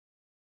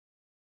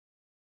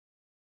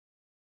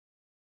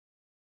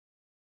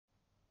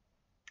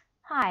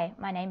Hi,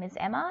 my name is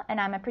Emma and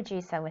I'm a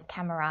producer with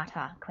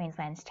Camerata,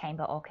 Queensland's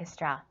Chamber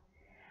Orchestra.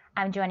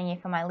 I'm joining you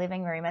from my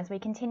living room as we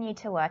continue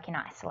to work in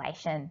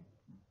isolation.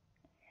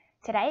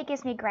 Today it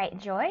gives me great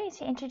joy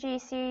to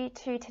introduce you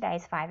to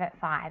today's 5 at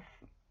 5.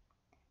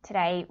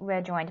 Today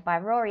we're joined by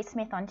Rory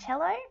Smith on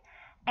cello,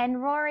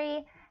 and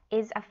Rory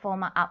is a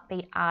former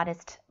Upbeat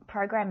Artist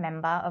program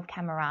member of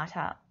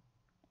Camerata.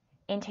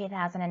 In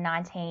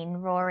 2019,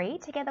 Rory,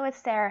 together with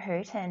Sarah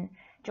Hooton,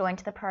 joined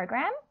the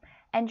program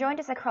and joined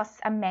us across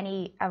a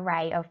many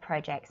array of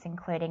projects,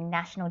 including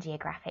National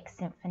Geographic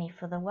Symphony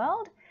for the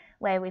World,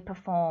 where we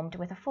performed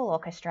with a full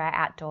orchestra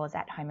outdoors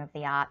at Home of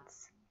the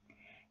Arts.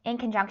 In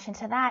conjunction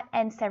to that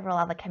and several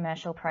other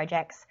commercial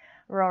projects,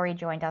 Rory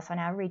joined us on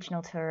our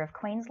regional tour of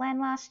Queensland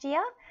last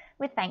year,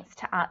 with thanks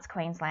to Arts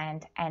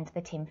Queensland and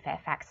the Tim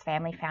Fairfax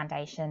Family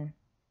Foundation.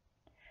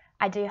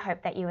 I do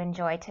hope that you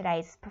enjoy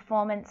today's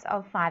performance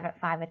of 5 at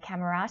 5 with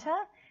Camerata,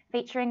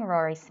 featuring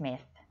Rory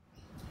Smith.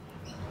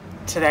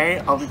 Today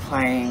I'll be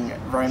playing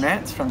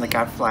Romance from the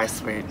Gadfly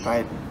Suite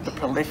by the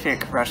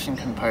prolific Russian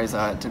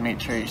composer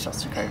Dmitri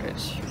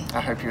Shostakovich. I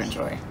hope you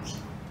enjoy.